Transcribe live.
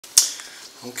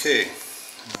Okay,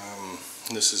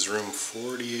 this is room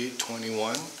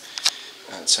 4821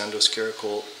 at Sandos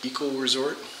Caracol Eco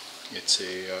Resort. It's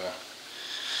it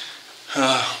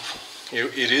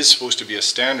is supposed to be a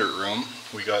standard room.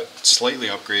 We got slightly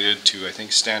upgraded to, I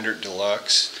think, standard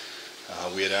deluxe.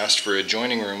 We had asked for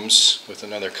adjoining rooms with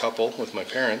another couple, with my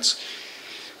parents,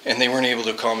 and they weren't able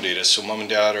to accommodate us, so mom and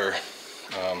dad are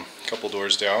a couple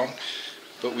doors down,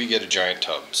 but we get a giant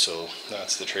tub, so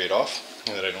that's the trade-off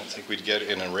that I don't think we'd get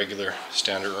in a regular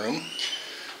standard room.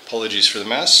 Apologies for the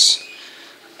mess.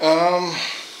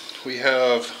 We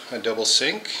have a double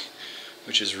sink,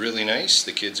 which is really nice.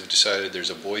 The kids have decided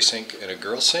there's a boy sink and a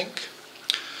girl sink.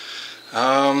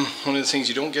 One of the things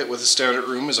you don't get with a standard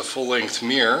room is a full-length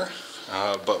mirror,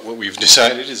 but what we've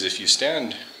decided is if you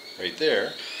stand right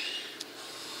there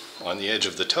on the edge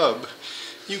of the tub,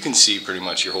 you can see pretty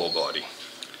much your whole body.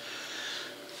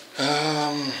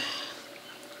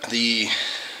 The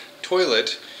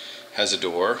toilet has a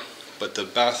door, but the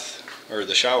bath or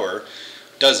the shower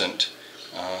doesn't.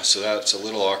 So that's a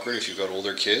little awkward if you've got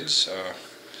older kids.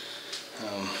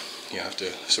 You have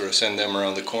to sort of send them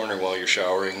around the corner while you're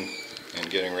showering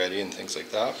and getting ready and things like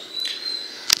that.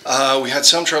 We had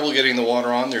some trouble getting the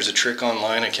water on. There's a trick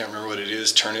online, I can't remember what it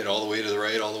is. Turn it all the way to the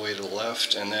right, all the way to the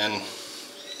left, and then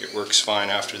it works fine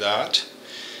after that.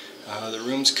 The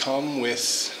rooms come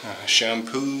with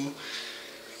shampoo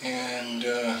and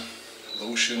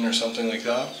lotion or something like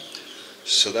that,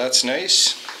 so that's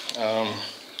nice.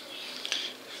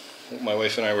 My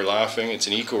wife and I were laughing. It's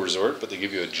an eco resort, but they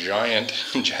give you a giant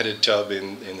jetted tub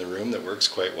in the room that works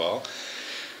quite well.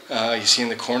 You see in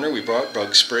the corner we brought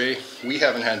bug spray. We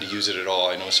haven't had to use it at all.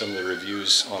 I know some of the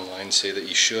reviews online say that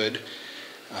you should,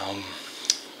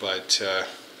 but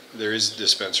there is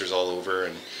dispensers all over,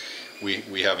 and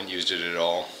we haven't used it at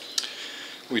all.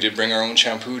 We did bring our own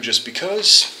shampoo just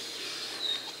because.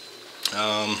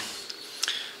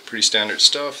 Pretty standard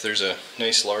stuff. There's a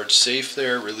nice large safe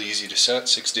there, really easy to set,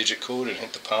 6-digit code and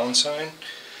hit the pound sign.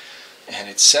 And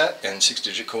it's set, and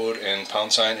 6-digit code and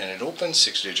pound sign, and it opens,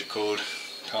 6-digit code,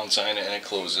 pound sign, and it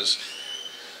closes.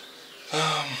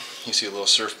 You see a little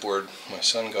surfboard my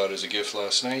son got as a gift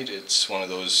last night. It's one of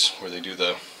those where they do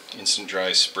the instant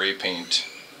dry spray paint,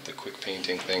 the quick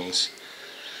painting things.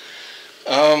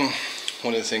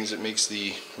 One of the things that makes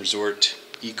the resort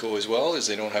eco as well is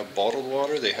they don't have bottled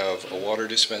water. They have a water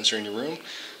dispenser in your room.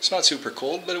 It's not super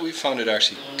cold, but we found it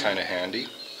actually kind of handy.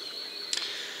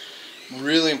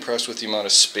 Really impressed with the amount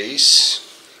of space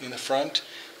in the front.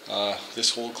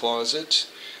 This whole closet,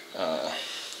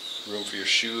 room for your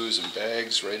shoes and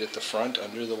bags right at the front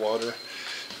under the water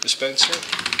dispenser,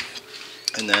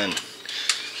 and then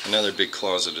another big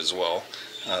closet as well.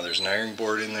 There's an iron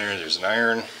board in there. There's an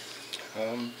iron.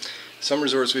 Some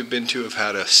resorts we've been to have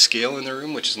had a scale in the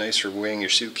room, which is nice for weighing your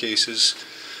suitcases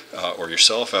or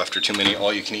yourself after too many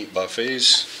all-you-can-eat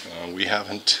buffets. We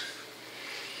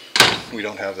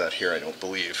don't have that here, I don't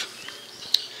believe.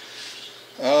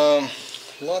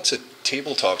 Lots of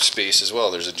tabletop space as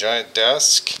well. There's a giant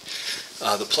desk.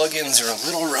 The plug-ins are a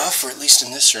little rough, or at least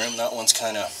in this room. That one's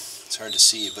kind of, it's hard to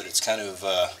see, but it's kind of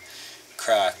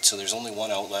cracked. So there's only one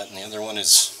outlet, and the other one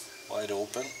is wide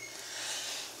open.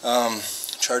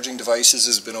 Charging devices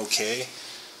has been okay.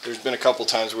 There's been a couple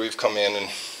times where we've come in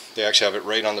and they actually have it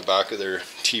right on the back of their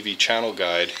TV channel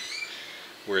guide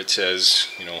where it says,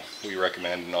 you know, we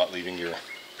recommend not leaving your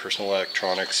personal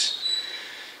electronics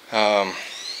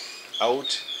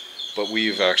out, but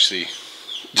we've actually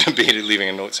debated leaving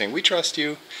a note saying, we trust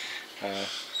you.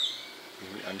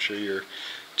 I'm sure you're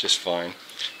just fine.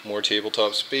 More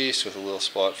tabletop space with a little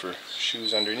spot for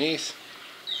shoes underneath.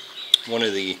 One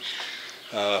of the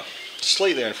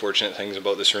slightly unfortunate things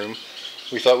about this room,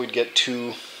 we thought we'd get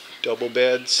 2 double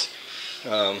beds.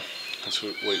 That's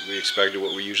what we expected,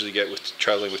 what we usually get with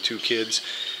traveling with 2 kids.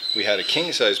 We had a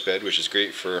king-size bed, which is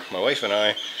great for my wife and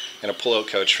I, and a pull-out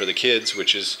couch for the kids,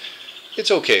 which is, it's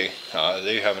okay.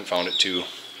 They haven't found it too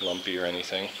lumpy or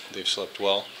anything. They've slept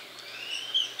well.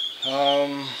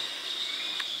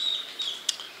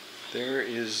 There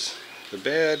is the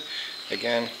bed.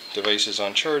 Again, devices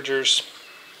on chargers.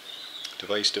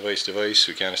 Device,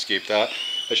 we can't escape that.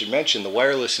 I should mention the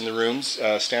wireless in the rooms.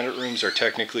 Standard rooms are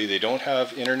technically, they don't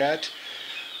have internet.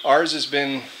 Ours has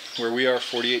been, where we are,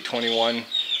 4821,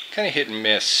 kind of hit and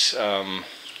miss.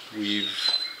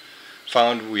 We've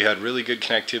found we had really good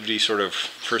connectivity sort of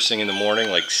first thing in the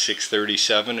morning, like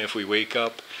 6:37 if we wake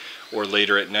up, or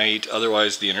later at night.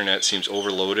 Otherwise the internet seems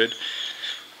overloaded.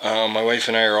 My wife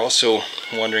and I are also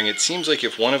wondering, it seems like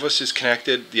if one of us is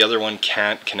connected, the other one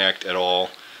can't connect at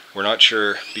all. We're not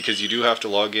sure, because you do have to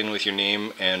log in with your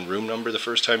name and room number the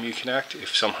first time you connect.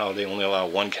 If somehow they only allow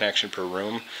one connection per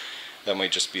room, that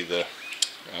might just be the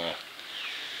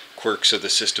quirks of the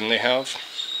system they have.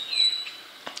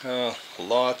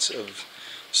 Lots of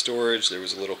storage. There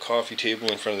was a little coffee table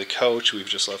in front of the couch. We've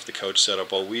just left the couch set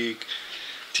up all week.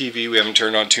 TV we haven't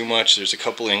turned on too much. There's a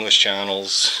couple English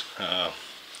channels,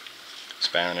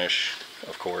 Spanish,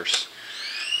 of course.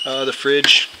 The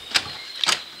fridge,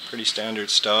 pretty standard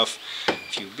stuff. A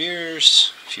few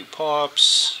beers, a few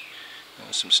pops,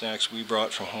 some snacks we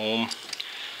brought from home,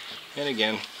 and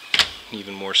again,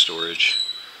 even more storage.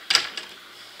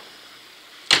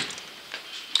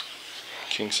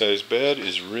 King size bed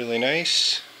is really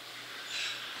nice.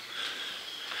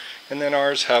 And then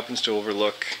ours happens to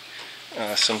overlook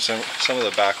some of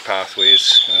the back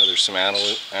pathways. There's some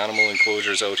animal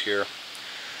enclosures out here.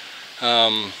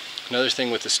 Another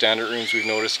thing with the standard rooms we've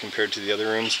noticed compared to the other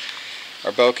rooms,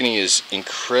 our balcony is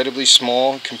incredibly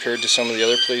small compared to some of the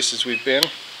other places we've been.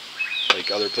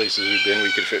 Like other places we've been,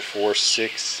 we could fit 4,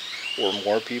 6 or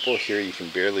more people. Here you can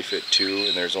barely fit 2,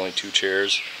 and there's only 2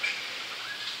 chairs.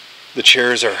 The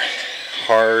chairs are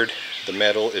hard, the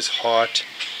metal is hot.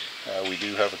 We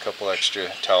do have a couple extra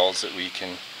towels that we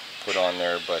can put on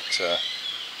there, but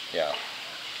yeah.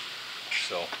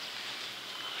 So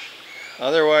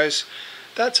otherwise,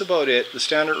 that's about it. The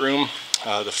standard room,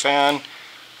 the fan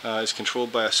is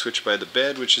controlled by a switch by the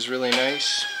bed, which is really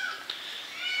nice.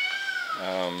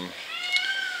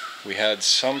 We had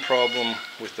some problem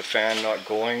with the fan not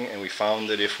going, and we found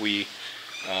that if we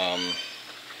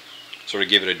sort of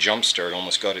gave it a jump start,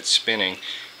 almost got it spinning,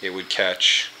 it would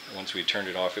catch. Once we turned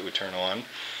it off, it would turn on.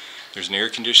 There's an air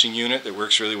conditioning unit that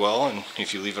works really well, and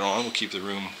if you leave it on, will keep the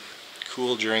room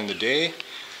cool during the day.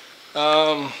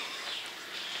 The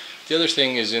other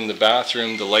thing is in the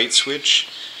bathroom, the light switch,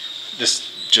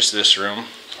 just this room,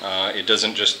 it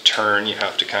doesn't just turn. You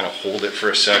have to kind of hold it for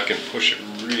a sec and push it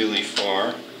really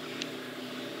far.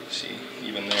 See,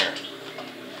 even there.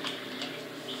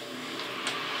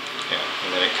 Yeah,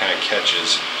 and then it kind of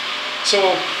catches.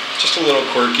 So, just a little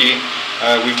quirky.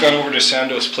 We've gone over to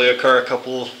Sandos Playa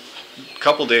Caracol a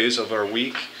couple days of our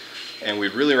week, and we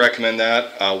really recommend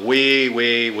that.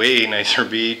 Way nicer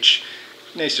beach.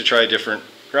 Nice to try different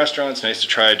restaurants, nice to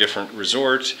try a different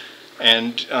resort,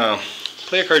 and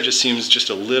Playa Car just seems just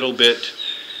a little bit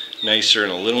nicer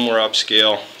and a little more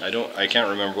upscale. I can't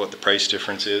remember what the price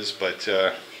difference is, but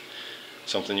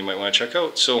something you might want to check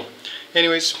out. So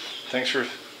anyways, thanks for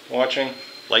watching.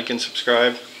 Like and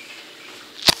subscribe.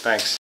 Thanks.